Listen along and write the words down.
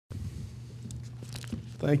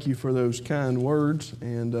Thank you for those kind words,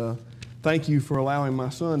 and thank you for allowing my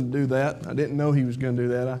son to do that. I didn't know he was going to do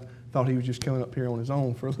that. I thought he was just coming up here on his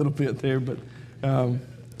own for a little bit there, but I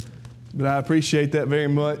appreciate that very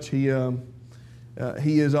much. He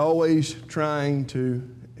is always trying to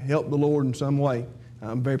help the Lord in some way.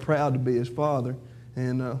 I'm very proud to be his father,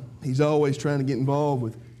 and he's always trying to get involved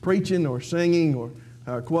with preaching or singing or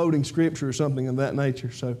quoting Scripture or something of that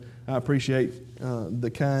nature. So I appreciate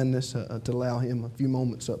the kindness to allow him a few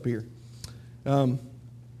moments up here. I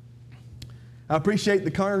appreciate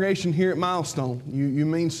the congregation here at Milestone. You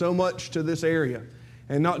mean so much to this area,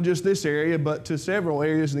 and not just this area, but to several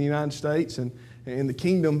areas in the United States and the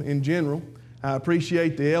kingdom in general. I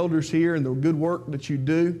appreciate the elders here and the good work that you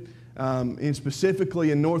do. And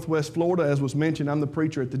specifically in Northwest Florida, as was mentioned, I'm the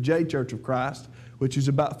preacher at the J Church of Christ, which is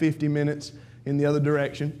about 50 minutes in the other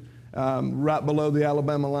direction, right below the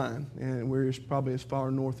Alabama line. And we're probably as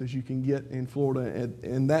far north as you can get in Florida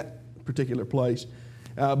in that particular place.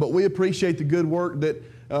 But we appreciate the good work that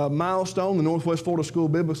Milestone, the Northwest Florida School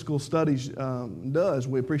of Biblical Studies, does.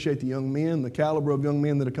 We appreciate the young men, the caliber of young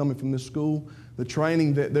men that are coming from this school, the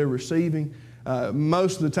training that they're receiving.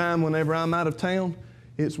 Most of the time whenever I'm out of town,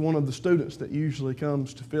 it's one of the students that usually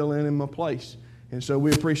comes to fill in my place. And so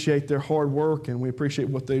we appreciate their hard work, and we appreciate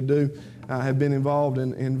what they do. I have been involved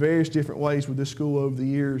in various different ways with this school over the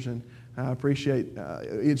years, and I appreciate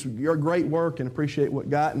it's your great work and appreciate what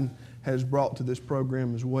Guyton has brought to this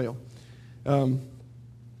program as well. But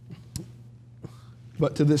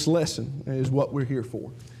to this lesson is what we're here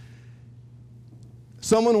for.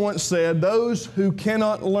 Someone once said, those who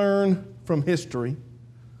cannot learn from history.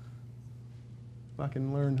 If I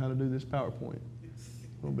can learn how to do this PowerPoint,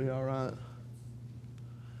 it'll be all right.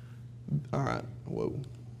 All right. Whoa.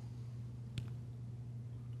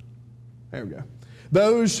 There we go.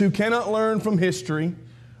 Those who cannot learn from history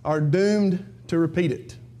are doomed to repeat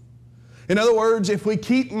it. In other words, if we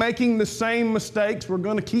keep making the same mistakes, we're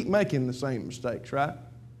going to keep making the same mistakes, right?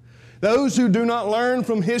 Those who do not learn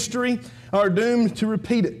from history are doomed to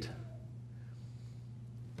repeat it.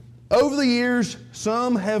 Over the years,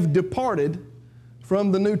 some have departed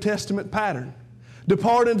from the New Testament pattern,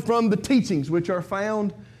 departed from the teachings which are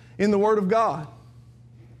found in the Word of God.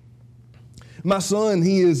 My son,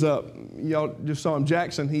 he is, y'all just saw him,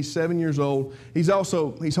 Jackson. He's 7 years old. He's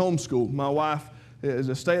homeschooled. My wife is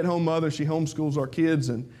a stay-at-home mother. She homeschools our kids,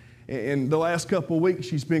 and the last couple of weeks,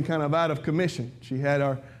 she's been kind of out of commission. She had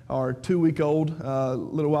our 2-week-old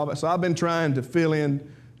little while back. So I've been trying to fill in,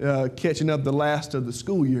 catching up the last of the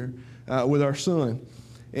school year with our son.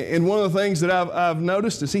 And one of the things that I've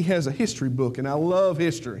noticed is he has a history book, and I love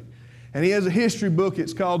history. And he has a history book.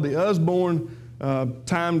 It's called the Usborne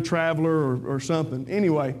Time Traveler or something.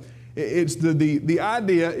 Anyway, it's the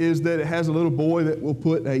idea is that it has a little boy that will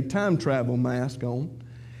put a time travel mask on,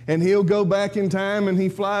 and he'll go back in time, and he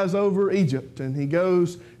flies over Egypt, and he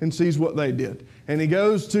goes and sees what they did. And he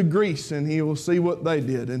goes to Greece, and he will see what they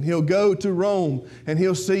did. And he'll go to Rome, and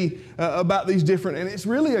he'll see about these different. And it's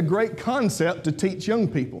really a great concept to teach young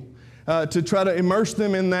people, to try to immerse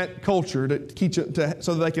them in that culture,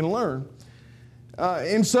 so that they can learn.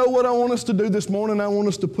 And so what I want us to do this morning, I want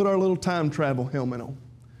us to put our little time travel helmet on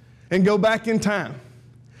and go back in time.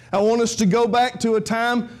 I want us to go back to a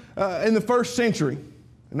time in the first century,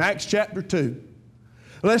 in Acts chapter 2.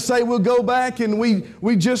 Let's say we'll go back and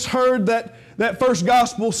we just heard that first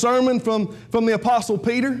gospel sermon from the Apostle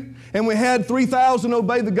Peter, and we had 3,000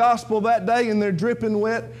 obey the gospel that day, and they're dripping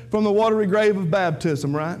wet from the watery grave of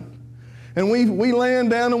baptism, right? And we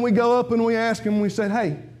land down and we go up and we ask them, we said,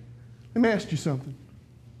 hey, let me ask you something.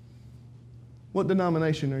 What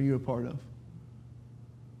denomination are you a part of?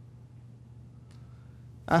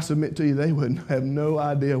 I submit to you, they would have no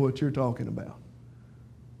idea what you're talking about.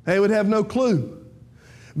 They would have no clue.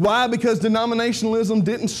 Why? Because denominationalism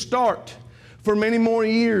didn't start for many more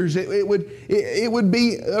years. It would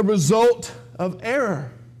be a result of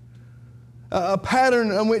error, a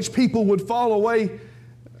pattern in which people would fall away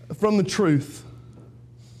from the truth.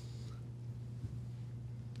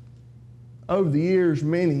 Over the years,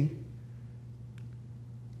 many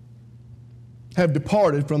have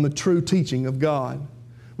departed from the true teaching of God,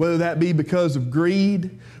 whether that be because of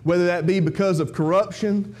greed, whether that be because of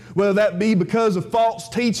corruption, whether that be because of false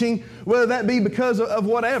teaching, whether that be because of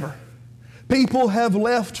whatever. People have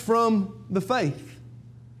left from the faith.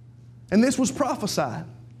 And this was prophesied.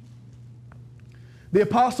 The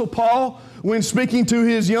Apostle Paul, when speaking to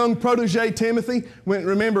his young protege Timothy,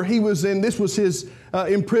 remember this was his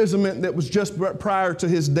imprisonment that was just prior to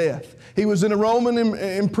his death. He was in a Roman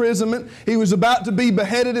imprisonment. He was about to be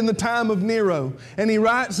beheaded in the time of Nero. And he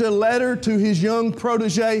writes a letter to his young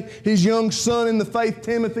protege, his young son in the faith,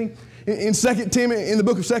 Timothy. In the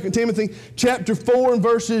book of 2 Timothy, chapter 4 and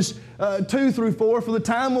verses 2 through 4, for the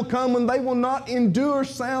time will come when they will not endure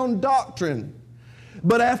sound doctrine,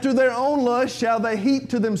 but after their own lust shall they heap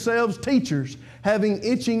to themselves teachers, having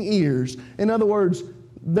itching ears. In other words,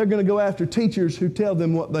 they're going to go after teachers who tell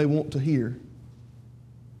them what they want to hear.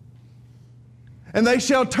 And they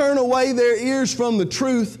shall turn away their ears from the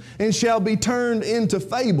truth and shall be turned into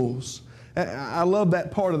fables. I love that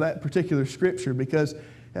part of that particular scripture because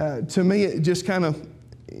to me it just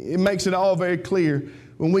it makes it all very clear.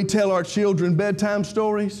 When we tell our children bedtime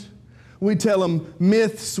stories, we tell them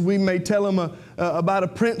myths, we may tell them about a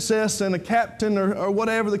princess and a captain or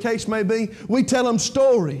whatever the case may be. We tell them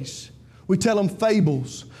stories. We tell them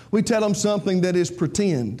fables. We tell them something that is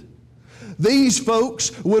pretend. These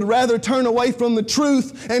folks would rather turn away from the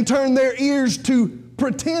truth and turn their ears to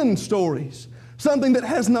pretend stories, something that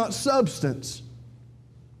has not substance.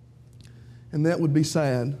 And that would be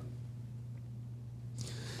sad.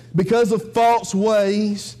 Because of false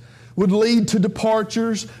ways would lead to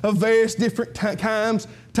departures of various different times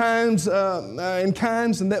and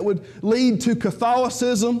kinds, and that would lead to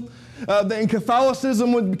Catholicism. Then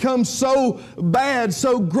Catholicism would become so bad,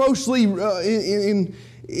 so grossly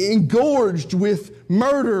engorged with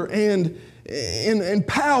murder and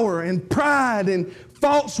power and pride and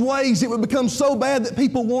false ways. It would become so bad that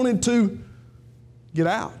people wanted to get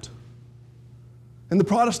out. And the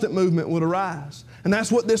Protestant movement would arise. And that's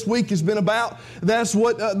what this week has been about. That's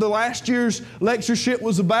what the last year's lectureship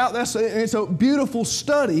was about. It's a beautiful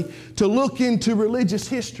study to look into religious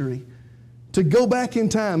history, to go back in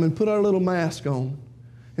time and put our little mask on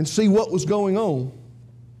and see what was going on.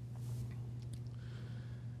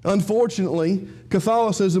 Unfortunately,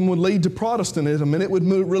 Catholicism would lead to Protestantism, and it would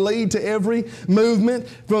lead to every movement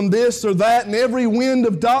from this or that and every wind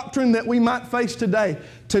of doctrine that we might face today.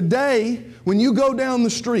 Today, when you go down the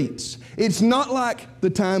streets, it's not like the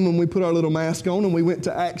time when we put our little mask on and we went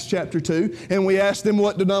to Acts chapter 2 and we asked them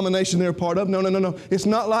what denomination they're part of. No. It's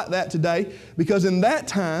not like that today, because in that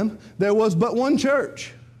time, there was but one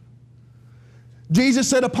church. Jesus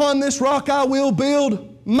said, upon this rock I will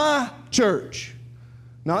build my church.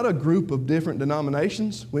 Not a group of different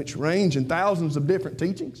denominations, which range in thousands of different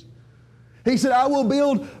teachings. He said, I will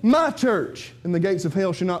build my church, and the gates of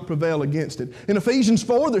hell shall not prevail against it. In Ephesians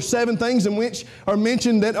 4, there's 7 things in which are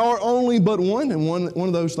mentioned that are only but one, and one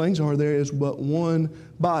of those things there is but one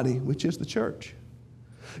body, which is the church.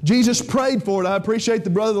 Jesus prayed for it. I appreciate the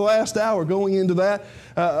brother the last hour going into that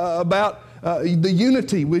about the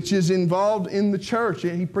unity which is involved in the church.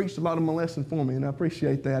 He preached a lot of my lesson for me, and I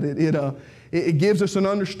appreciate that. It gives us an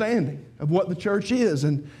understanding of what the church is.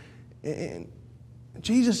 And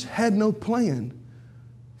Jesus had no plan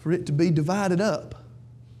for it to be divided up,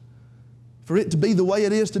 for it to be the way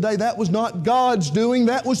it is today. That was not God's doing,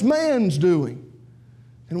 that was man's doing.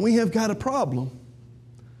 And we have got a problem.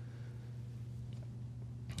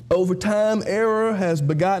 Over time, error has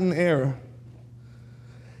begotten error.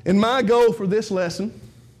 And my goal for this lesson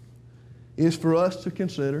is for us to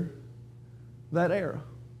consider that error.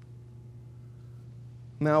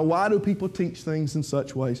 Now, why do people teach things in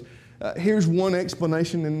such ways? Here's one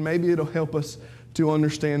explanation, and maybe it'll help us to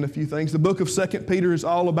understand a few things. The book of 2 Peter is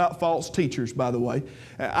all about false teachers, by the way.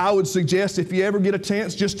 I would suggest if you ever get a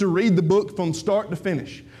chance just to read the book from start to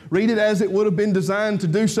finish. Read it as it would have been designed to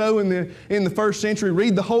do so in the first century.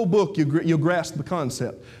 Read the whole book. You'll grasp the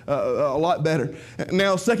concept a lot better.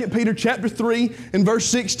 Now, 2 Peter chapter 3 and verse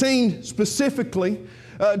 16 specifically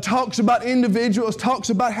talks about individuals, talks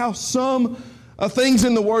about how some things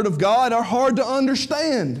in the Word of God are hard to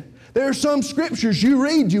understand. There are some scriptures you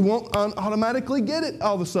read, you won't automatically get it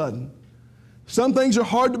all of a sudden. Some things are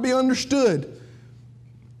hard to be understood,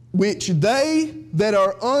 which they that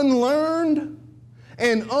are unlearned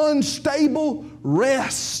and unstable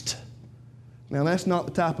rest. Now, that's not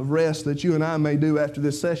the type of rest that you and I may do after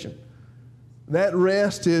this session. That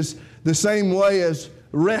rest is the same way as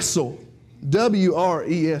wrestle,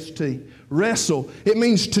 W-R-E-S-T, wrestle. It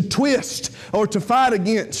means to twist or to fight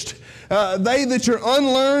against. They that are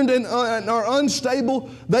unlearned and are unstable,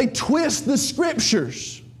 they twist the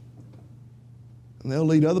Scriptures. And they'll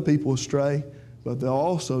lead other people astray, but they'll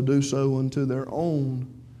also do so unto their own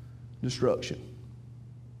destruction.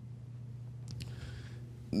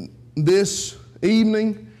 This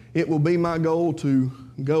evening, it will be my goal to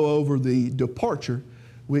go over the departure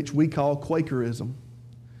which we call Quakerism.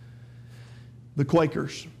 The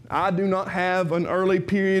Quakers. I do not have an early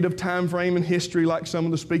period of time frame in history like some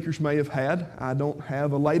of the speakers may have had. I don't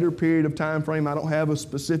have a later period of time frame. I don't have a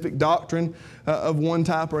specific doctrine of one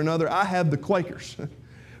type or another. I have the Quakers,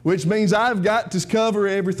 which means I've got to cover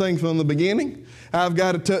everything from the beginning. I've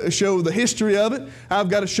got to show the history of it. I've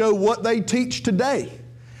got to show what they teach today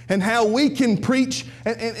and how we can preach.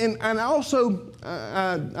 And also,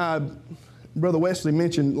 Brother Wesley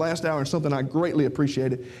mentioned last hour something I greatly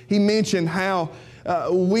appreciated. He mentioned how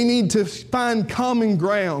we need to find common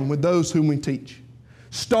ground with those whom we teach.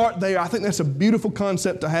 Start there. I think that's a beautiful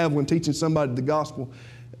concept to have when teaching somebody the gospel.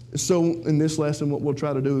 So in this lesson, what we'll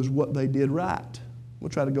try to do is what they did right. We'll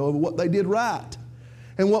try to go over what they did right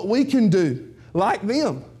and what we can do like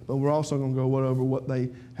them. But we're also going to go over what they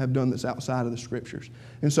have done that's outside of the Scriptures.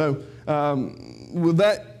 And so with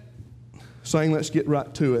that saying, let's get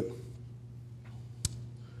right to it.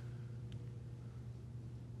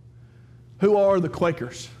 Who are the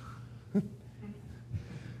Quakers? I'm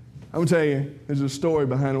going to tell you, there's a story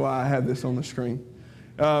behind why I have this on the screen.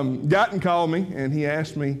 Guyton called me and he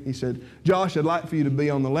asked me, he said, Josh, I'd like for you to be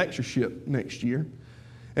on the lectureship next year.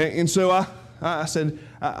 And so I said,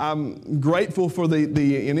 I'm grateful for the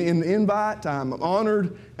invite. I'm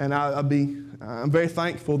honored, and I'm very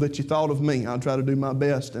thankful that you thought of me. I'll try to do my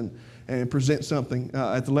best and present something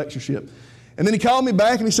at the lectureship. And then he called me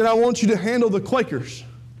back and he said, I want you to handle the Quakers.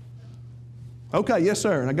 Okay, yes,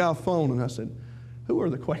 sir. And I got a phone and I said, who are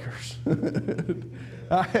the Quakers?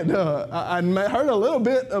 I'd heard a little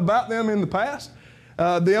bit about them in the past.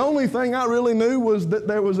 The only thing I really knew was that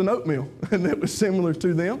there was an oatmeal that was similar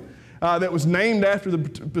to them, that was named after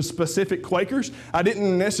the specific Quakers.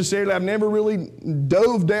 I've never really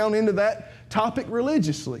dove down into that topic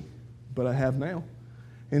religiously, but I have now.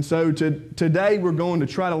 And so today we're going to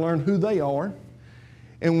try to learn who they are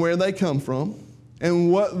and where they come from,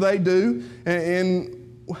 and what they do,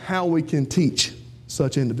 and how we can teach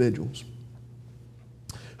such individuals.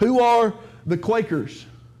 Who are the Quakers?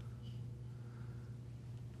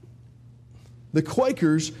 The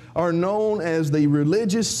Quakers are known as the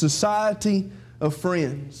Religious Society of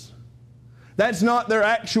Friends. That's not their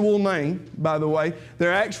actual name, by the way.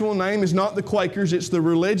 Their actual name is not the Quakers, it's the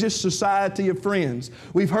Religious Society of Friends.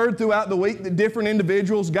 We've heard throughout the week that different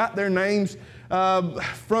individuals got their names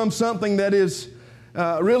from something that is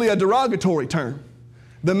really a derogatory term.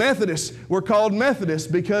 The Methodists were called Methodists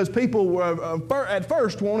because people were at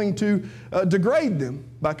first wanting to degrade them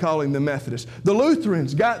by calling them Methodists. The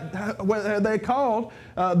Lutherans they called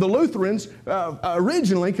the Lutherans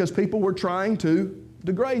originally because people were trying to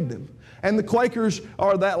degrade them. And the Quakers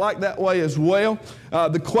are like that way as well.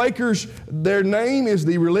 The Quakers, their name is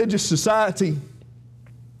the Religious Society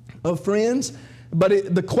of Friends.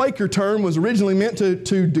 But the Quaker term was originally meant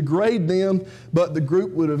to degrade them, but the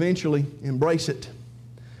group would eventually embrace it.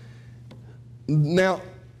 Now,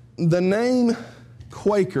 the name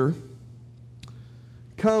Quaker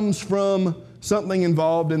comes from something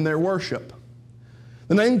involved in their worship.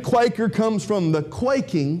 The name Quaker comes from the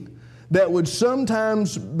quaking that would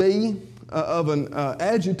sometimes be of an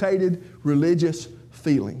agitated religious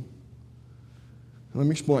feeling. Let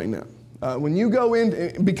me explain that. When you go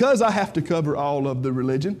in, because I have to cover all of the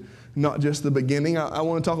religion, not just the beginning, I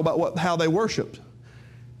want to talk about how they worshiped.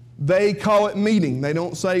 They call it meeting. They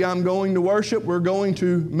don't say, I'm going to worship, we're going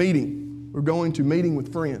to meeting. We're going to meeting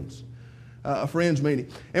with friends, a friends meeting.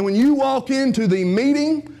 And when you walk into the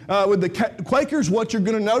meeting with the Quakers, what you're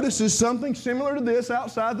going to notice is something similar to this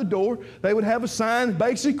outside the door. They would have a sign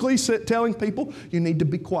basically telling people, you need to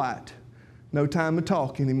be quiet. No time to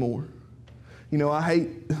talk anymore. You know, I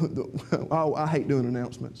hate doing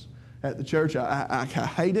announcements at the church. I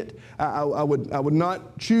hate it. I would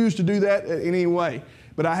not choose to do that in any way.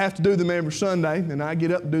 But I have to do them every Sunday, and I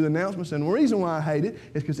get up and do the announcements. And the reason why I hate it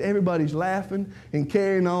is because everybody's laughing and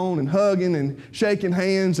carrying on and hugging and shaking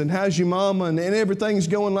hands and how's your mama and everything's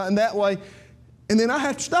going like that way. And then I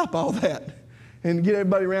have to stop all that and get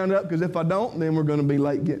everybody round up, because if I don't, then we're going to be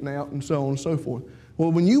late getting out and so on and so forth.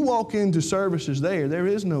 Well, when you walk into services there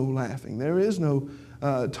is no laughing. There is no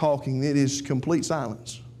talking. It is complete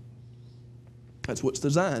silence. That's what's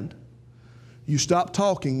designed. You stop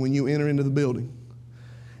talking when you enter into the building.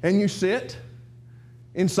 And you sit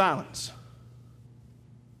in silence.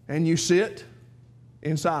 And you sit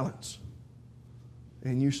in silence.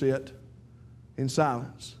 And you sit in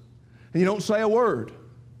silence. And you don't say a word.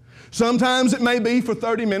 Sometimes it may be for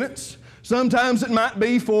 30 minutes. Sometimes it might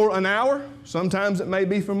be for an hour. Sometimes it may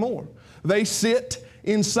be for more. They sit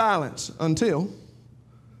in silence until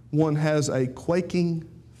one has a quaking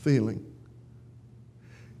feeling.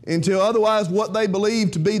 until otherwise what they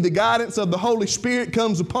believe to be the guidance of the Holy Spirit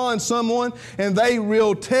comes upon someone and they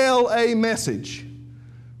will tell a message,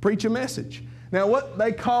 preach a message. Now what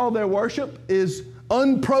they call their worship is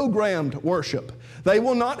unprogrammed worship. They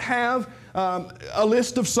will not have a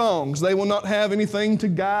list of songs. They will not have anything to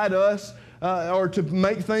guide us or to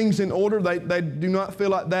make things in order. They do not feel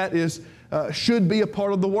like that should be a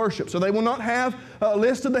part of the worship. So they will not have a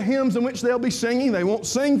list of the hymns in which they'll be singing. They won't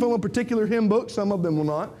sing from a particular hymn book. Some of them will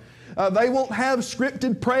not. They won't have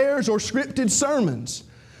scripted prayers or scripted sermons.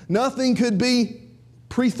 Nothing could be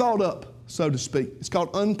pre-thought up, so to speak. It's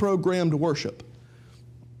called unprogrammed worship.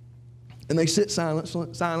 And they sit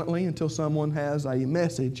silently until someone has a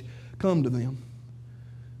message come to them.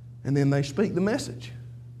 And then they speak the message.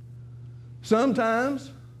 Sometimes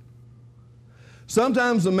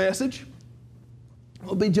the message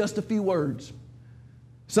will be just a few words.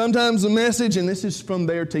 Sometimes the message, and this is from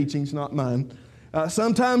their teachings, not mine.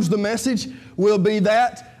 Sometimes the message will be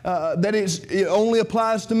that it only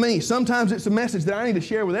applies to me. Sometimes it's a message that I need to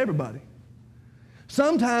share with everybody.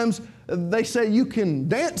 Sometimes they say you can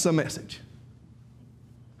dance a message.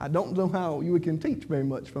 I don't know how you can teach very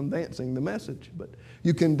much from dancing the message, but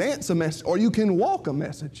you can dance a message or you can walk a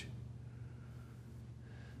message.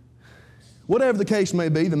 Whatever the case may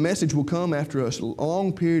be, the message will come after a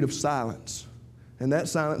long period of silence. And that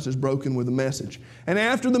silence is broken with a message. And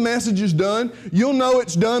after the message is done, you'll know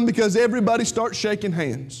it's done because everybody starts shaking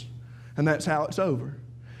hands. And that's how it's over.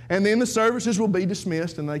 And then the services will be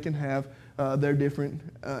dismissed and they can have their different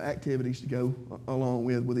activities to go along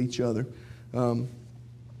with each other.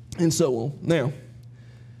 And so on. Now,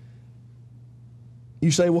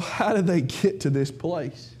 you say, well, how did they get to this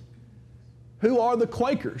place? Who are the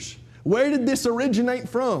Quakers? Where did this originate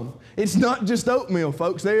from? It's not just oatmeal,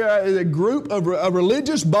 folks. They are a group of a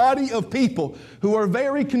religious body of people who are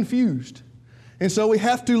very confused. And so we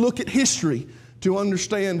have to look at history to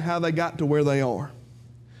understand how they got to where they are.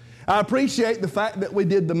 I appreciate the fact that we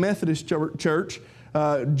did the Methodist church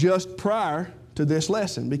just prior to this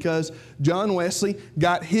lesson because John Wesley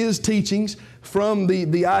got his teachings from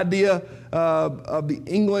the idea of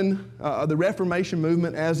the Reformation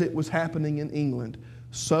movement as it was happening in England.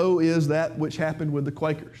 So is that which happened with the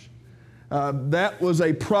Quakers. That was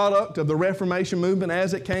a product of the Reformation movement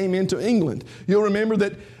as it came into England. You'll remember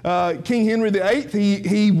that King Henry VIII,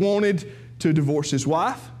 he wanted to divorce his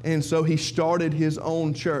wife, and so he started his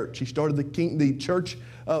own church. He started the Church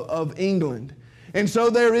of England. And so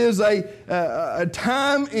there is a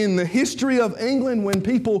time in the history of England when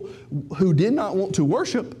people who did not want to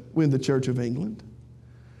worship with the Church of England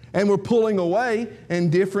and were pulling away,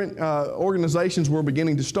 and different organizations were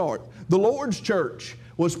beginning to start. The Lord's Church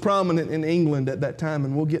was prominent in England at that time,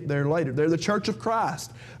 and we'll get there later. They're the Church of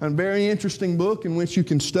Christ, a very interesting book in which you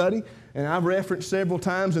can study, and I've referenced several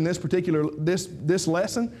times in this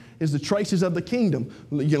lesson, is the Traces of the Kingdom.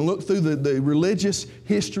 You can look through the religious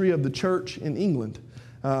history of the church in England.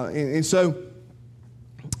 And so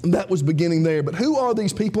that was beginning there. But who are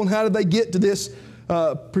these people and how did they get to this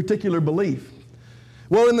particular belief?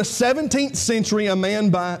 Well, in the 17th century, a man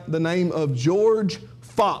by the name of George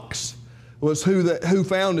Fox was who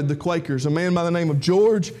founded the Quakers, a man by the name of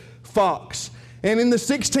George Fox. And in the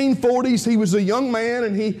 1640s, he was a young man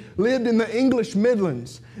and he lived in the English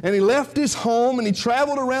Midlands. And he left his home and he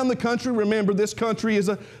traveled around the country. Remember, this country is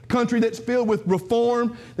a country that's filled with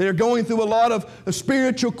reform. They're going through a lot of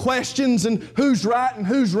spiritual questions and who's right and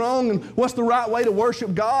who's wrong and what's the right way to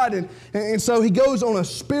worship God. And so he goes on a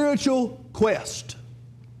spiritual quest.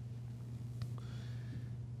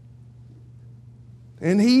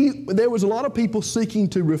 And there was a lot of people seeking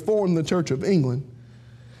to reform the Church of England.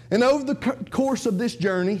 And over the course of this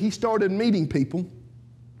journey, he started meeting people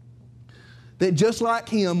that just like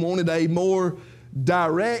him wanted a more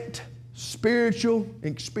direct spiritual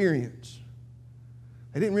experience.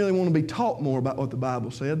 They didn't really want to be taught more about what the Bible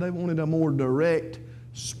said. They wanted a more direct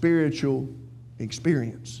spiritual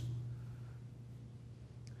experience.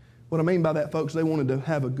 What I mean by that, folks, they wanted to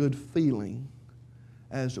have a good feeling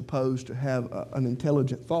as opposed to have an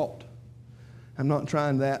intelligent thought. I'm not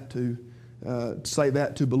trying to say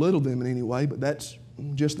that to belittle them in any way, but that's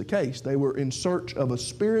just the case. They were in search of a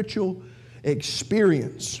spiritual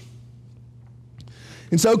experience.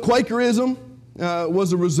 And so Quakerism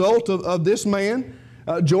was a result of this man,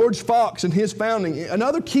 George Fox, and his founding.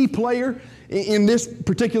 Another key player in this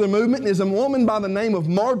particular movement is a woman by the name of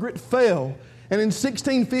Margaret Fell. And in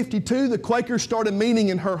 1652, the Quakers started meeting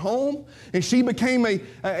in her home, and she became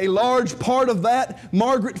a large part of that.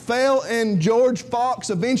 Margaret Fell and George Fox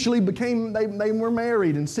eventually they were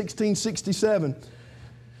married in 1667.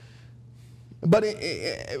 But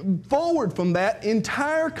forward from that,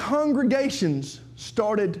 entire congregations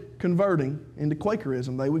started converting into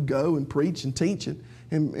Quakerism. They would go and preach and teach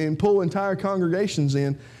and pull entire congregations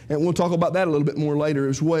in. And we'll talk about that a little bit more later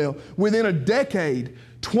as well. Within a decade,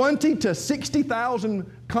 20 to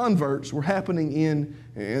 60,000 converts were happening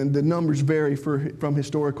and the numbers vary from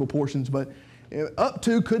historical portions, but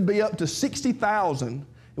could be up to 60,000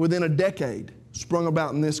 within a decade sprung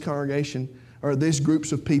about in this congregation or these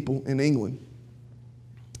groups of people in England.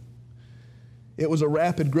 It was a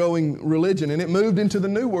rapid growing religion, and it moved into the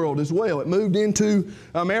New World as well. It moved into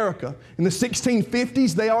America. In the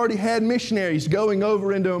 1650s, they already had missionaries going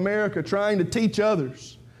over into America trying to teach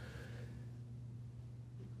others.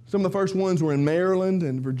 Some of the first ones were in Maryland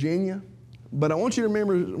and Virginia. But I want you to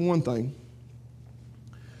remember one thing,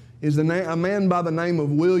 is a man by the name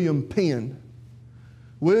of William Penn.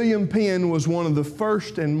 William Penn was one of the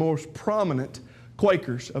first and most prominent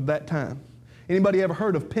Quakers of that time. Anybody ever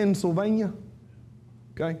heard of Pennsylvania?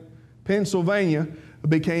 Okay. Pennsylvania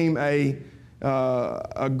became a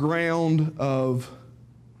ground of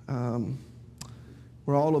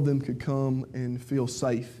where all of them could come and feel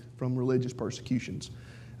safe from religious persecutions.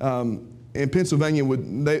 In Pennsylvania,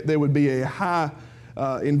 there would be a high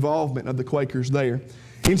involvement of the Quakers there.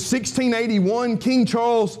 In 1681, King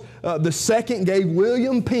Charles II gave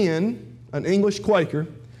William Penn, an English Quaker,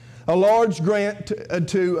 a large grant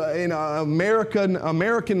in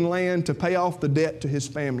American land to pay off the debt to his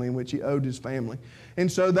family, in which he owed his family. And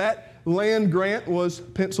so that land grant was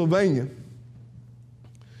Pennsylvania.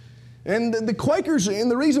 And the Quakers, and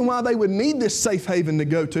the reason why they would need this safe haven to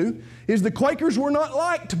go to, is the Quakers were not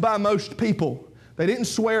liked by most people. They didn't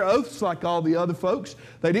swear oaths like all the other folks.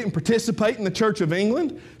 They didn't participate in the Church of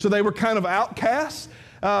England, so they were kind of outcasts.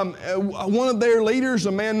 One of their leaders,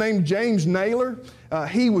 a man named James Naylor,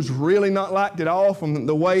 he was really not liked at all from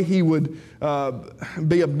the way he would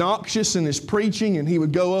be obnoxious in his preaching, and he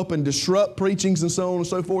would go up and disrupt preachings and so on and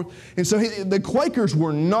so forth. And so the Quakers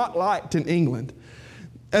were not liked in England.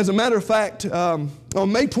 As a matter of fact, on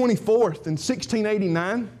May 24th in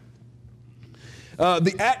 1689,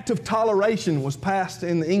 the Act of Toleration was passed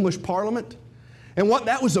in the English Parliament. And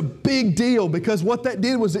that was a big deal, because what that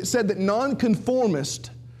did was it said that nonconformists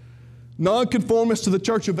to the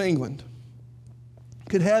Church of England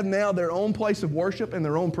could have now their own place of worship and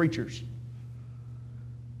their own preachers.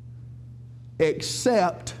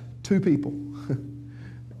 Except two people.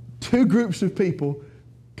 Two groups of people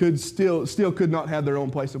could still could not have their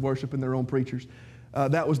own place of worship and their own preachers.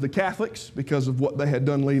 That was the Catholics, because of what they had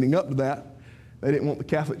done leading up to that. They didn't want the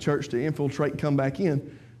Catholic Church to infiltrate and come back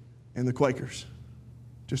in. And the Quakers,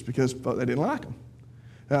 just because they didn't like them.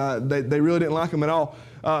 They really didn't like them at all.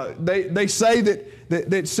 They say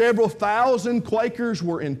that several thousand Quakers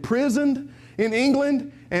were imprisoned in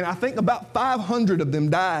England, and I think about 500 of them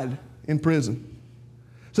died in prison.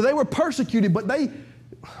 So they were persecuted, but they,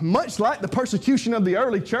 much like the persecution of the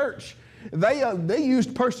early church, they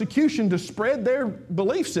used persecution to spread their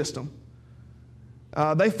belief system.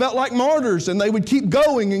 They felt like martyrs, and they would keep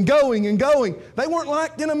going and going and going. They weren't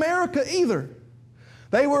liked in America either.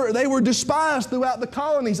 They were despised throughout the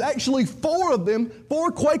colonies. Actually, 4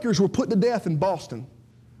 Quakers were put to death in Boston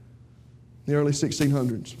in the early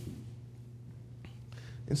 1600s.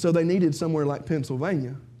 And so they needed somewhere like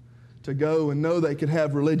Pennsylvania to go and know they could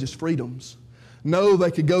have religious freedoms, know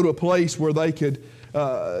they could go to a place where they could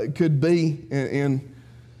be and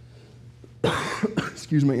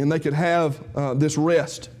excuse me, and they could have this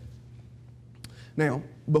rest. Now,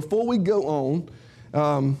 before we go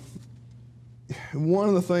on, one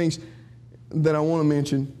of the things that I want to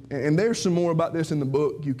mention, and there's some more about this in the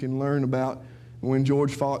book you can learn about when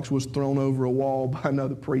George Fox was thrown over a wall by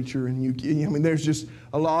another preacher, and there's just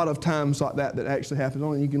a lot of times like that actually happens.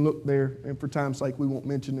 Only you can look there, and for time's sake, we won't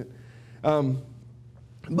mention it.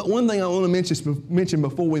 But one thing I want to mention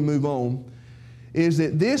before we move on is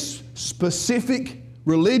that this specific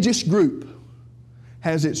religious group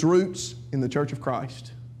has its roots in the Church of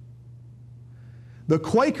Christ. The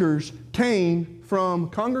Quakers came from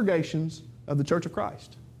congregations of the Church of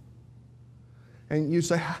Christ. And you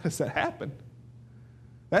say, how does that happen?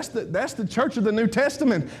 That's the church of the New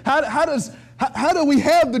Testament. How do we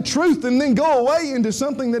have the truth and then go away into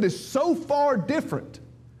something that is so far different?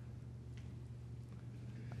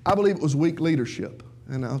 I believe it was weak leadership,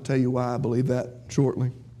 and I'll tell you why I believe that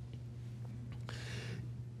shortly.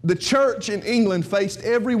 The church in England faced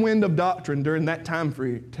every wind of doctrine during that time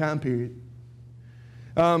period.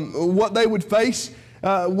 What they would face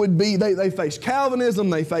would be, they faced Calvinism,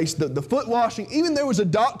 they faced the foot washing. Even there was a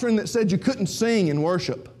doctrine that said you couldn't sing in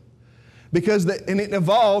worship. And it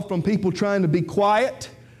evolved from people trying to be quiet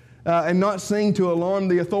and not sing to alarm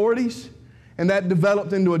the authorities. And that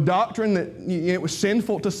developed into a doctrine that it was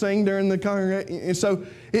sinful to sing during the congregation. And so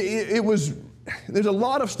there's a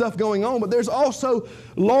lot of stuff going on, but there's also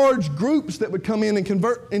large groups that would come in and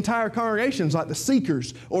convert entire congregations, like the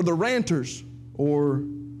Seekers or the Ranters or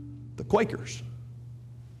the Quakers.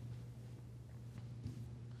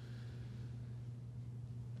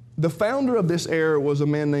 The founder of this era was a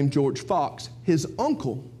man named George Fox. His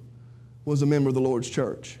uncle was a member of the Lord's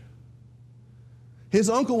church. His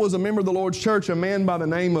uncle was a member of the Lord's church, a man by the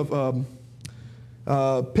name of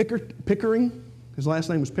Pickering. His last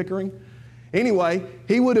name was Pickering. Anyway,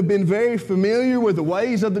 he would have been very familiar with the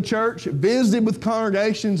ways of the church, visited with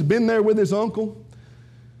congregations, been there with his uncle.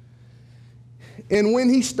 And when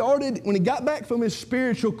he got back from his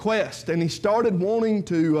spiritual quest and he started wanting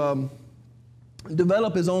to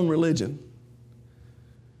develop his own religion,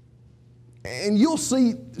 and you'll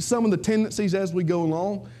see some of the tendencies as we go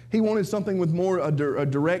along. He wanted something with more a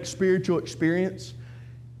direct spiritual experience.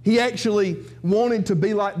 He actually wanted to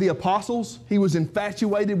be like the apostles. He was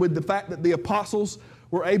infatuated with the fact that the apostles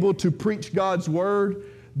were able to preach God's word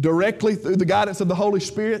directly through the guidance of the Holy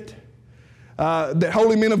Spirit. That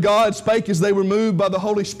holy men of God spake as they were moved by the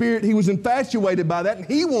Holy Spirit. He was infatuated by that, and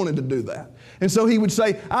he wanted to do that. And so he would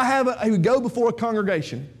say, he would go before a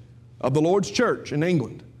congregation of the Lord's church in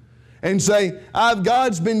England and say,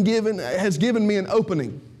 God has given me an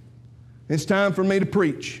opening. It's time for me to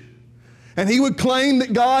preach. And he would claim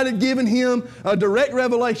that God had given him a direct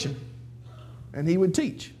revelation, and he would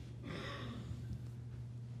teach.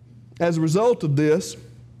 As a result of this,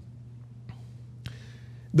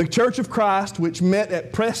 the Church of Christ, which met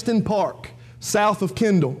at Preston Park, south of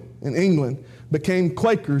Kendal in England, became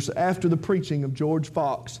Quakers after the preaching of George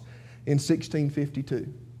Fox in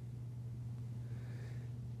 1652.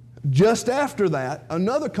 Just after that,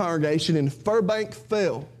 another congregation in Furbank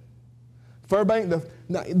fell.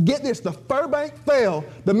 Now get this, the Furbank fell,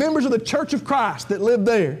 the members of the Church of Christ that lived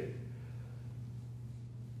there.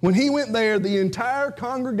 When he went there, the entire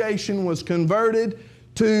congregation was converted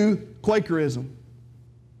to Quakerism.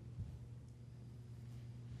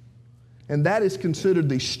 And that is considered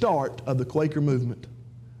the start of the Quaker movement,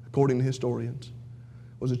 according to historians.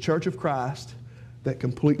 It was a Church of Christ that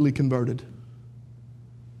completely converted.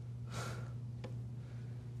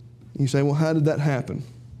 You say, well, how did that happen?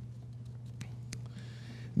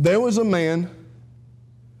 There was a man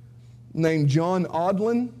named John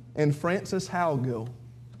Audlin and Francis Howgill.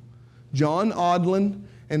 John Audlin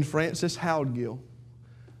and Francis Howgill.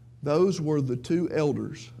 Those were the two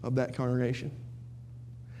elders of that congregation.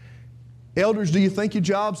 Elders, do you think your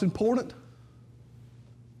job's important?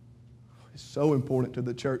 It's so important to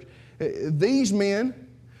the church. These men,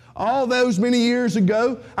 all those many years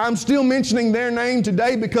ago, I'm still mentioning their name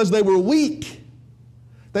today because they were weak.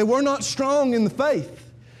 They were not strong in the faith.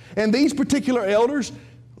 And these particular elders,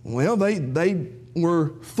 well, they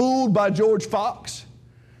were fooled by George Fox,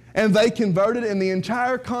 and they converted, and the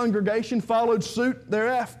entire congregation followed suit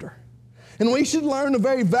thereafter. And we should learn a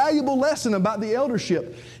very valuable lesson about the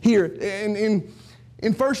eldership here. In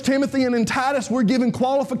 1 Timothy and in Titus, we're given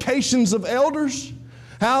qualifications of elders,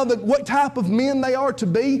 what type of men they are to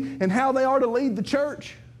be, and how they are to lead the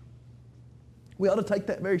church. We ought to take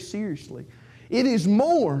that very seriously. It is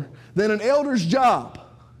more than an elder's job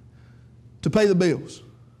to pay the bills,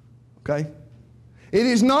 okay? It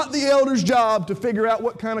is not the elder's job to figure out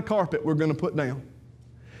what kind of carpet we're going to put down.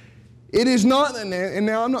 It is not, and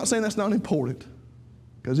now I'm not saying that's not important,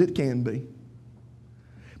 because it can be.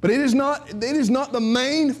 But it is not the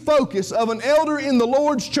main focus of an elder in the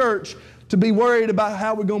Lord's church to be worried about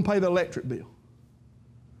how we're going to pay the electric bill.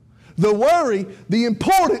 The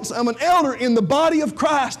importance of an elder in the body of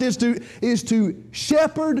Christ is to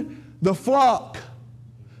shepherd the flock,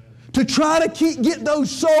 to try to get those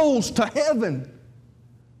souls to heaven.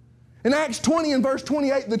 In Acts 20 and verse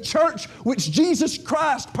 28, the church which Jesus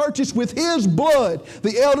Christ purchased with His blood,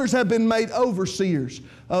 the elders have been made overseers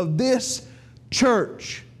of this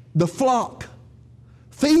church, the flock.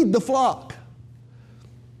 Feed the flock.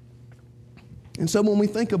 And so when we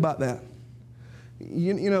think about that,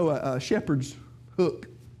 you know, a shepherd's hook,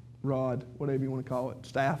 rod, whatever you want to call it,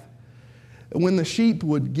 staff, when the sheep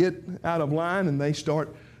would get out of line and they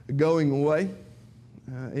start going away,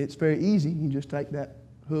 it's very easy. You just take that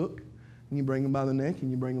hook and you bring them by the neck and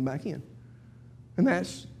you bring them back in. And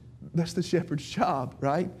that's the shepherd's job,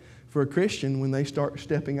 right? For a Christian, when they start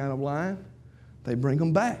stepping out of line, they bring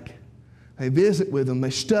them back. They visit with them. They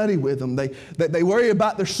study with them. They worry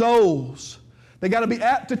about their souls. They got to be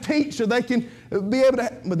apt to teach so they can be able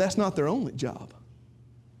to, but that's not their only job.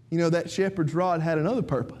 You know, that shepherd's rod had another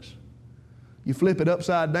purpose, You flip it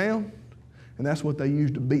upside down, and that's what they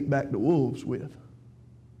used to beat back the wolves with.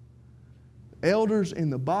 Elders in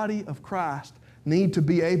the body of Christ need to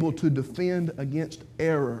be able to defend against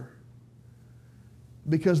error,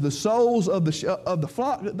 because the souls of the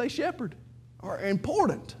flock that they shepherd are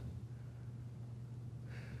important.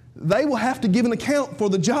 They will have to give an account for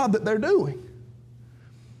the job that they're doing.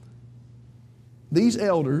 These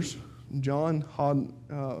elders, John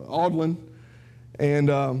Audlin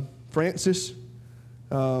and Francis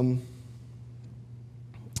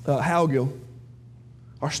Howgill,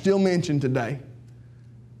 are still mentioned today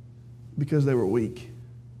because they were weak,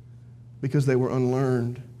 because they were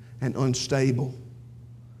unlearned and unstable.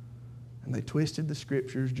 And they twisted the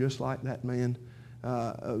Scriptures just like that man,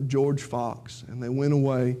 George Fox, and they went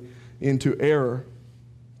away into error.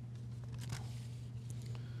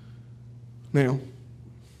 Now,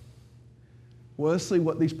 well, let's see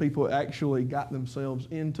what these people actually got themselves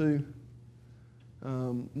into.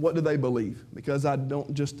 What do they believe? Because I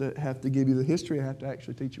don't just have to give you the history, I have to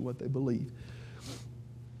actually teach you what they believe.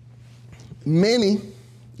 Many,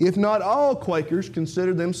 if not all, Quakers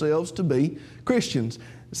consider themselves to be Christians.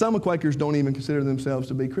 Some Quakers don't even consider themselves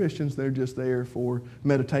to be Christians. They're just there for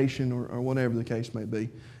meditation or whatever the case may be.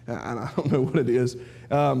 And I don't know what it is.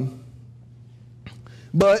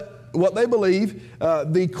 But what they believe,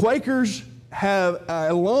 the Quakers have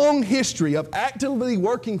a long history of actively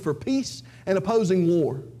working for peace and opposing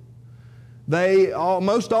war. They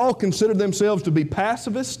almost all consider themselves to be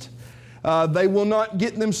pacifist. They will not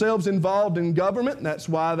get themselves involved in government. That's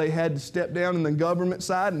why they had to step down in the government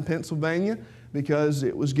side in Pennsylvania, because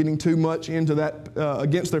it was getting too much into that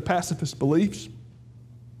against their pacifist beliefs.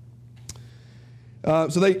 So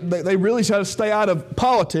they really try to stay out of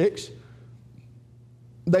politics.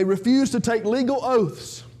 They refuse to take legal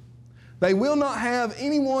oaths. They will not have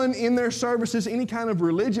anyone in their services, any kind of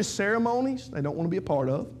religious ceremonies they don't want to be a part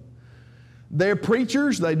of. Their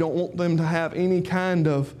preachers, they don't want them to have any kind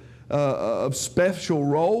of special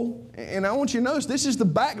role. And I want you to notice, this is the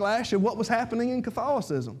backlash of what was happening in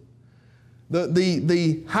Catholicism.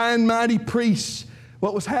 The high and mighty priests,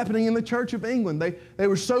 what was happening in the Church of England. They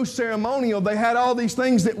were so ceremonial, they had all these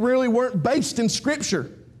things that really weren't based in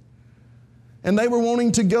Scripture. And they were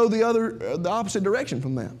wanting to go the opposite direction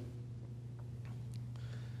from that.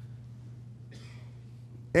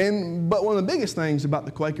 But one of the biggest things about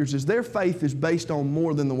the Quakers is their faith is based on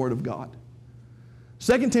more than the Word of God.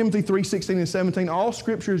 2 Timothy 3:16 and 17, all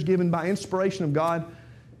Scripture is given by inspiration of God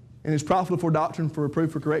and is profitable for doctrine, for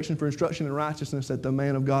reproof, for correction, for instruction in righteousness, that the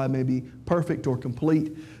man of God may be perfect or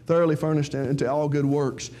complete, thoroughly furnished unto all good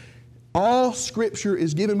works. All Scripture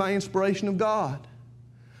is given by inspiration of God.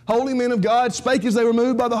 Holy men of God spake as they were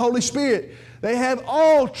moved by the Holy Spirit. They have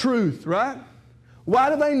all truth, right? Why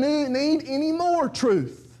do they need any more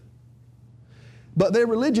truth? But their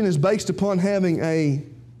religion is based upon having a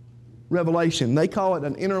revelation. They call it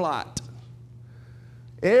an inner light.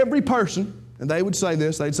 Every person, and they would say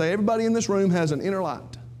this, they'd say everybody in this room has an inner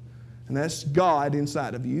light. And that's God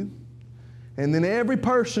inside of you. And then every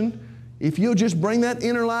person, if you'll just bring that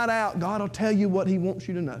inner light out, God will tell you what He wants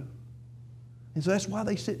you to know. And so that's why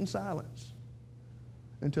they sit in silence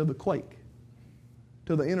until the quake,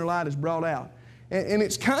 till the inner light is brought out. And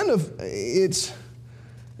it's kind of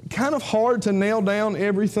hard to nail down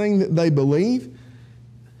everything that they believe,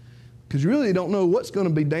 because you really don't know what's going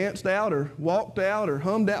to be danced out or walked out or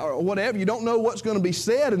hummed out or whatever. You don't know what's going to be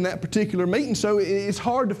said in that particular meeting, so it's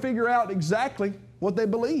hard to figure out exactly what they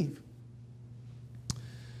believe.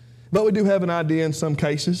 But we do have an idea in some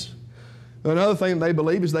cases. Another thing they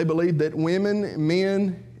believe is they believe that women,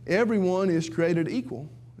 men, everyone is created equal.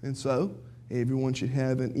 And so everyone should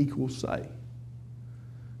have an equal say.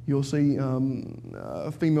 You'll see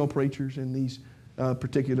female preachers in these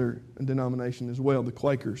particular denominations as well, the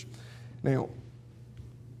Quakers. Now,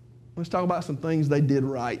 let's talk about some things they did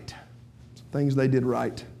right. Some things they did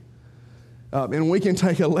right. And we can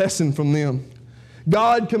take a lesson from them.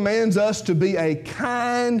 God commands us to be a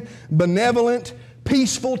kind, benevolent,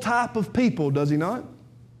 peaceful type of people, does He not?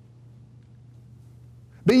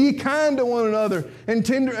 Be ye kind to one another and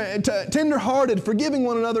tender-hearted, forgiving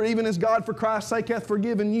one another, even as God for Christ's sake hath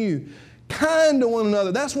forgiven you. Kind to one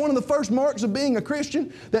another. That's one of the first marks of being a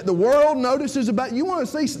Christian that the world notices about. You want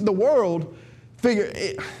to see the world figure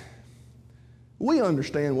it. We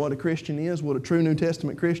understand what a Christian is, what a true New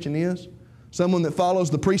Testament Christian is. Someone that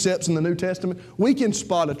follows the precepts in the New Testament. We can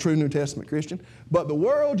spot a true New Testament Christian. But the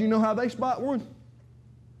world, you know how they spot one?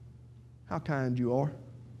 How kind you are.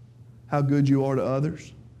 How good you are to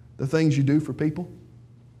others. The things you do for people.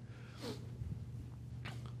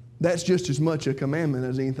 That's just as much a commandment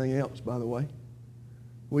as anything else, by the way.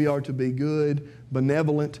 We are to be good,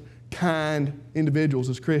 benevolent, kind individuals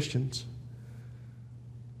as Christians.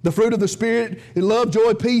 The fruit of the Spirit is love,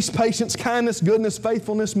 joy, peace, patience, kindness, goodness,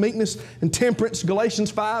 faithfulness, meekness, and temperance.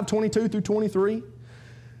 Galatians 5:22-23.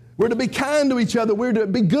 We're to be kind to each other. We're to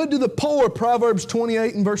be good to the poor. Proverbs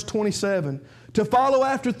 28 and verse 27. To follow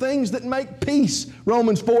after things that make peace.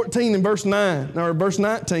 Romans 14 and verse 9 or verse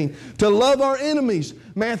 19. To love our enemies.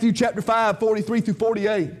 Matthew chapter 5,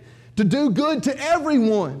 43-48. To do good to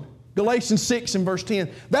everyone. Galatians 6 and verse 10.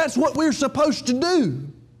 That's what we're supposed to do.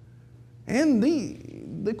 And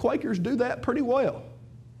the Quakers do that pretty well.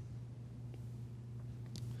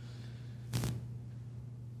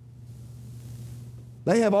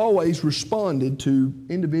 They have always responded to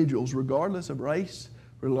individuals regardless of race,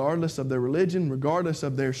 regardless of their religion, regardless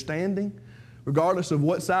of their standing, regardless of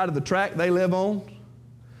what side of the track they live on.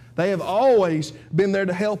 They have always been there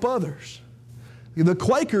to help others. The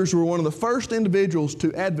Quakers were one of the first individuals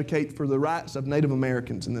to advocate for the rights of Native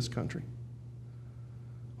Americans in this country.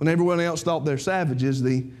 When everyone else thought they're savages,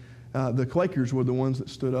 the Quakers were the ones that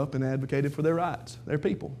stood up and advocated for their rights, their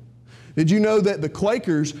people. Did you know that the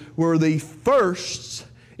Quakers were the first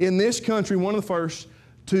in this country, one of the first,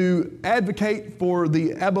 to advocate for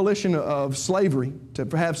the abolition of slavery, to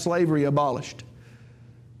have slavery abolished?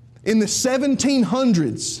 In the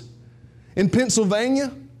 1700s, in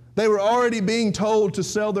Pennsylvania, they were already being told to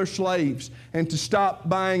sell their slaves and to stop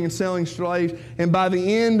buying and selling slaves. And by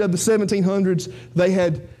the end of the 1700s,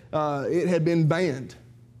 it had been banned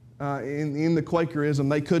in the Quakerism.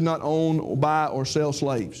 They could not own or buy or sell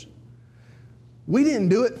slaves. We didn't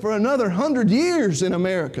do it for another 100 years in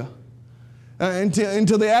America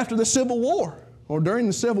until after the Civil War, or during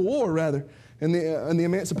the Civil War rather, and the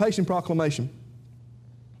Emancipation Proclamation.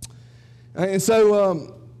 And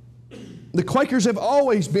so the Quakers have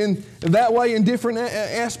always been that way in different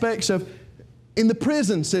aspects in the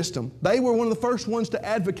prison system. They were one of the first ones to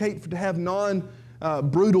advocate to have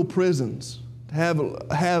non-brutal prisons, to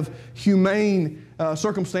have humane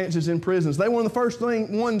circumstances in prisons. They were one of the first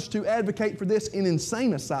ones to advocate for this in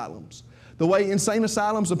insane asylums. The way insane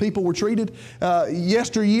asylums, the people were treated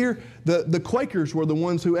yesteryear, the Quakers were the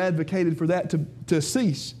ones who advocated for that to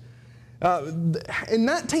cease. In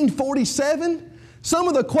 1947, some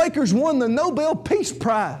of the Quakers won the Nobel Peace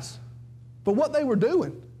Prize for what they were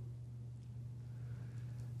doing.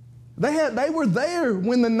 They were there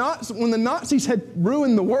when the Nazis had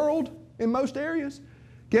ruined the world in most areas.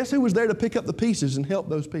 Guess who was there to pick up the pieces and help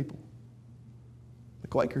those people? The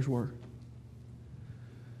Quakers were.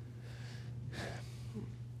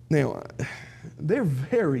 Now, they're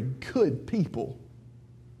very good people.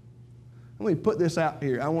 Let me put this out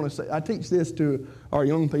here. I teach this to our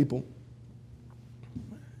young people.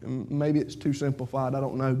 Maybe it's too simplified, I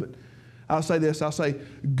don't know, but I'll say this. I'll say,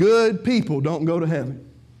 good people don't go to heaven.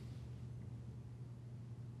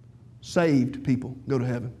 Saved people go to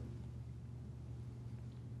heaven.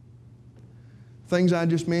 Things I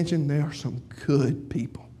just mentioned, they are some good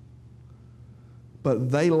people. But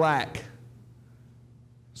they lack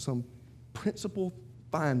some principal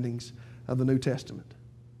findings of the New Testament.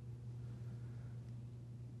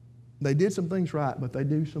 They did some things right, but they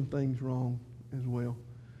do some things wrong as well.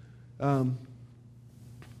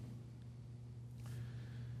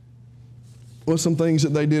 What's some things that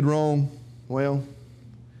they did wrong? Well,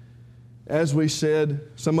 as we said,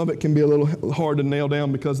 some of it can be a little hard to nail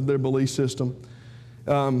down because of their belief system.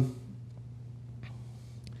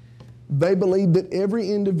 They believe that every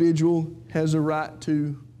individual has a right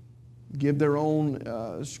to give their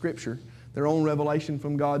own scripture, their own revelation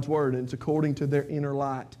from God's Word, and it's according to their inner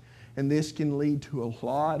light. And this can lead to a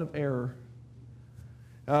lot of error.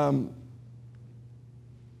 As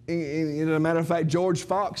a matter of fact, George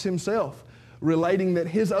Fox himself, relating that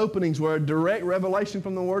his openings were a direct revelation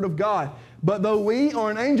from the Word of God. But though we or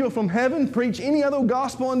an angel from heaven preach any other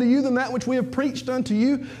gospel unto you than that which we have preached unto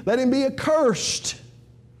you, let him be accursed.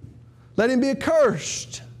 Let him be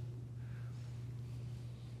accursed.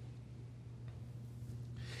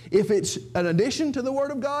 If it's an addition to the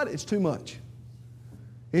Word of God, it's too much.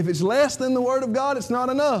 If it's less than the Word of God, it's not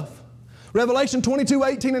enough. Revelation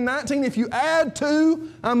 22:18 and 19, if you add to,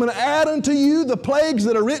 I'm going to add unto you the plagues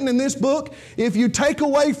that are written in this book. If you take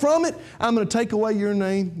away from it, I'm going to take away your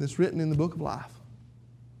name that's written in the book of life.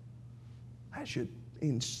 That should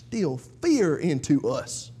instill fear into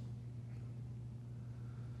us.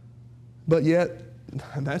 But yet,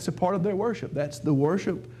 that's a part of their worship. That's the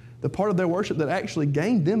part of their worship that actually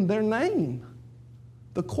gained them their name,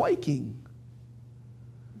 the quaking.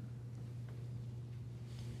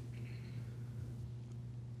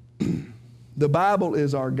 The Bible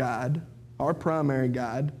is our guide, our primary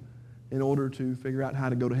guide in order to figure out how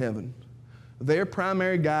to go to heaven. Their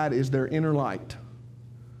primary guide is their inner light,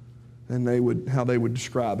 and how they would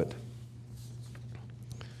describe it.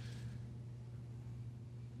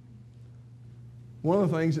 One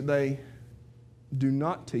of the things that they do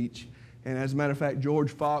not teach, and as a matter of fact,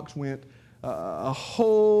 George Fox went a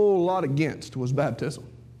whole lot against, was baptism.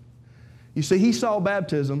 You see, he saw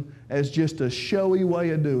baptism as just a showy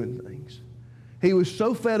way of doing things. He was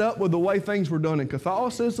so fed up with the way things were done in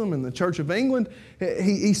Catholicism and the Church of England,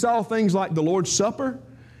 he saw things like the Lord's Supper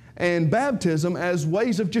and baptism as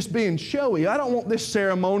ways of just being showy. I don't want this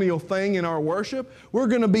ceremonial thing in our worship. We're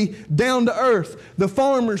going to be down to earth. The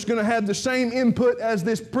farmer's going to have the same input as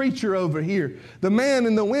this preacher over here. The men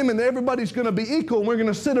and the women, everybody's going to be equal, and we're going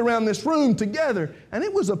to sit around this room together. And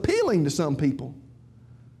it was appealing to some people.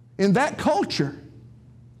 In that culture,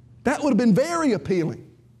 that would have been very appealing.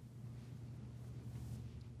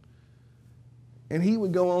 And he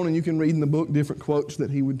would go on, and you can read in the book different quotes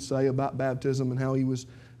that he would say about baptism and how he was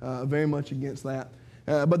very much against that.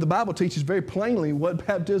 But the Bible teaches very plainly what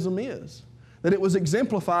baptism is, that it was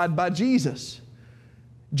exemplified by Jesus.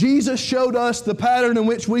 Jesus showed us the pattern in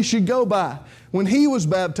which we should go by when He was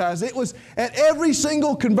baptized. It was at every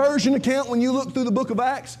single conversion account. When you look through the book of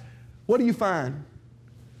Acts, what do you find?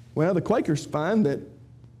 Well, the Quakers find that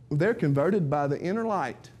they're converted by the inner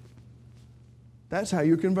light. That's how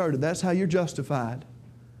you're converted. That's how you're justified.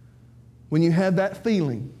 When you have that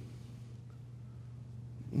feeling.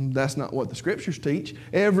 That's not what the Scriptures teach.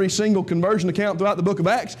 Every single conversion account throughout the book of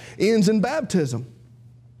Acts ends in baptism.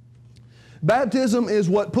 Baptism is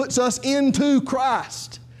what puts us into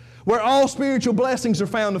Christ, where all spiritual blessings are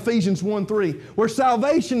found, Ephesians 1:3. Where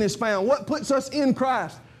salvation is found, what puts us in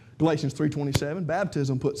Christ? Galatians 3:27,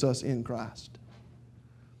 baptism puts us in Christ.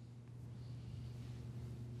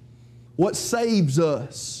 What saves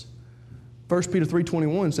us? 1 Peter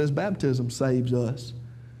 3:21 says baptism saves us.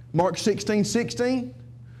 Mark 16:16,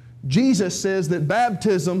 Jesus says that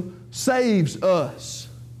baptism saves us.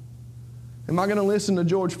 Am I going to listen to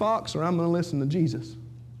George Fox, or I'm going to listen to Jesus?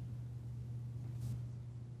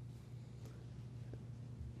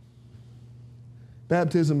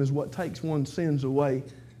 Baptism is what takes one's sins away.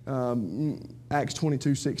 Acts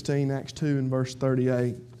 22:16, Acts 2 and verse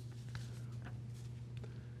 38.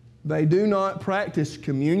 They do not practice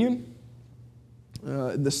communion.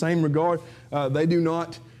 In the same regard, they do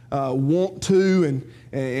not want to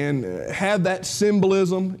and have that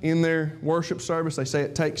symbolism in their worship service. They say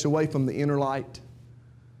it takes away from the inner light.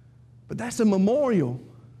 But that's a memorial.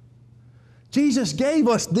 Jesus gave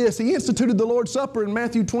us this. He instituted the Lord's Supper in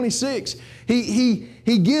Matthew 26. He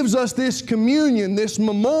gives us this communion, this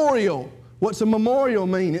memorial. What's a memorial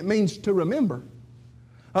mean? It means to remember.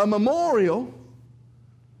 A memorial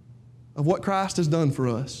of what Christ has done for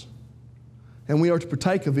us. And we are to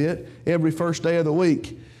partake of it every first day of the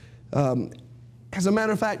week. As a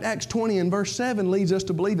matter of fact, Acts 20 and verse 7 leads us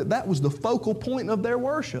to believe that that was the focal point of their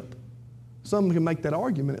worship. Some can make that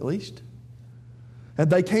argument at least. That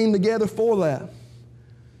they came together for that.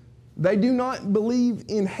 They do not believe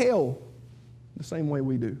in hell the same way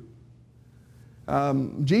we do.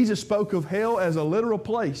 Jesus spoke of hell as a literal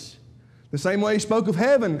place, the same way He spoke of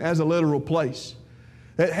heaven as a literal place.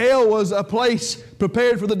 That hell was a place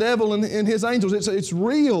prepared for the devil and his angels. It's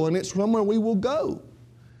real, and it's somewhere we will go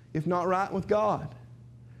if not right with God.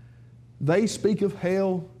 They speak of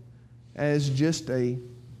hell as just a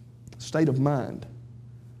state of mind.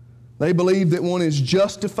 They believe that one is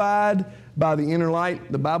justified by the inner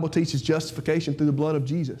light. The Bible teaches justification through the blood of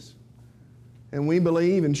Jesus. And we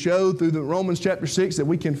believe and show through the Romans chapter 6 that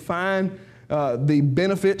we can find the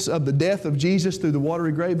benefits of the death of Jesus through the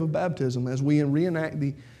watery grave of baptism as we reenact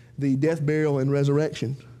the death, burial, and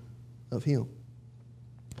resurrection of Him.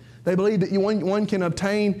 They believe that one can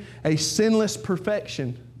obtain a sinless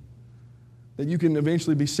perfection, that you can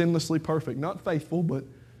eventually be sinlessly perfect, not faithful, but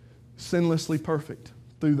sinlessly perfect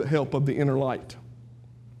through the help of the inner light.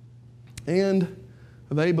 And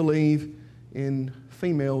they believe in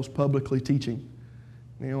females publicly teaching.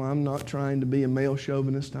 Now, I'm not trying to be a male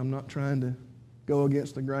chauvinist. I'm not trying to go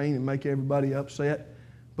against the grain and make everybody upset.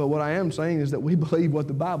 But what I am saying is that we believe what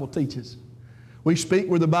the Bible teaches. We speak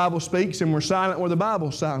where the Bible speaks, and we're silent where the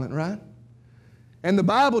Bible's silent, right? And the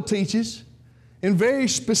Bible teaches, and very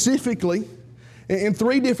specifically, in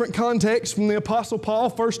three different contexts from the Apostle Paul,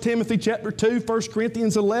 1 Timothy chapter 2, 1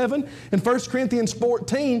 Corinthians 11, and 1 Corinthians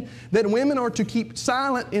 14, that women are to keep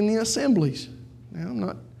silent in the assemblies.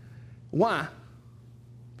 Now, why?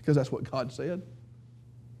 Because that's what God said.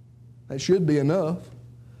 That should be enough.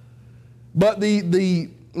 But the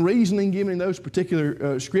reasoning given in those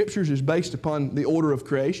particular scriptures is based upon the order of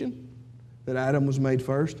creation. that Adam was made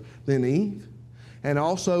first, then Eve, and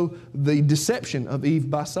also the deception of Eve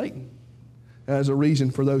by Satan as a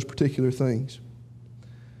reason for those particular things.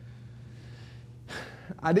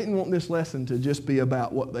 I didn't want this lesson to just be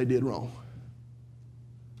about what they did wrong.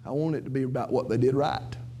 I want it to be about what they did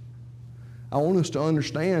right. I want us to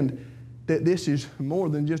understand that this is more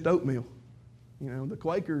than just oatmeal. The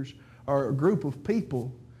Quakers are a group of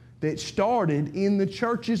people that started in the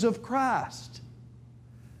churches of Christ.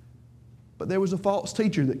 But there was a false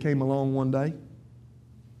teacher that came along one day.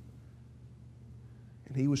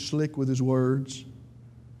 And he was slick with his words.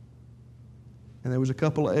 And there was a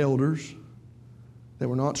couple of elders that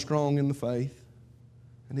were not strong in the faith.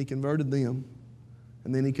 And he converted them.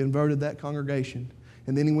 And then he converted that congregation.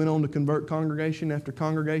 And then he went on to convert congregation after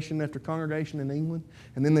congregation after congregation in England.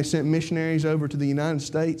 And then they sent missionaries over to the United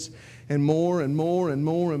States, and more and more and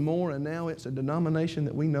more and more. And now it's a denomination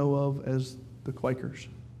that we know of as the Quakers.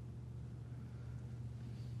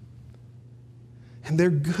 And they're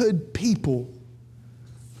good people.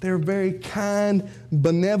 They're very kind,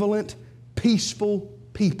 benevolent, peaceful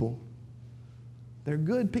people. They're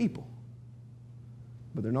good people,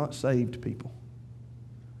 but they're not saved people.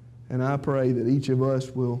 And I pray that each of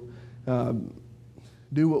us will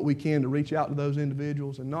do what we can to reach out to those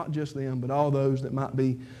individuals, and not just them, but all those that might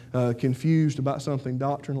be confused about something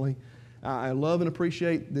doctrinally. I love and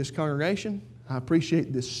appreciate this congregation. I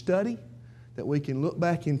appreciate this study, that we can look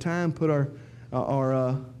back in time, put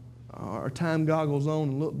our time goggles on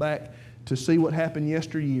and look back to see what happened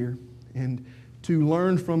yesteryear and to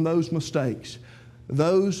learn from those mistakes.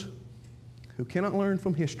 Those who cannot learn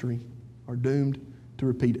from history are doomed to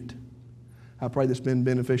repeat it. I pray this has been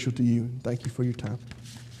beneficial to you. Thank you for your time.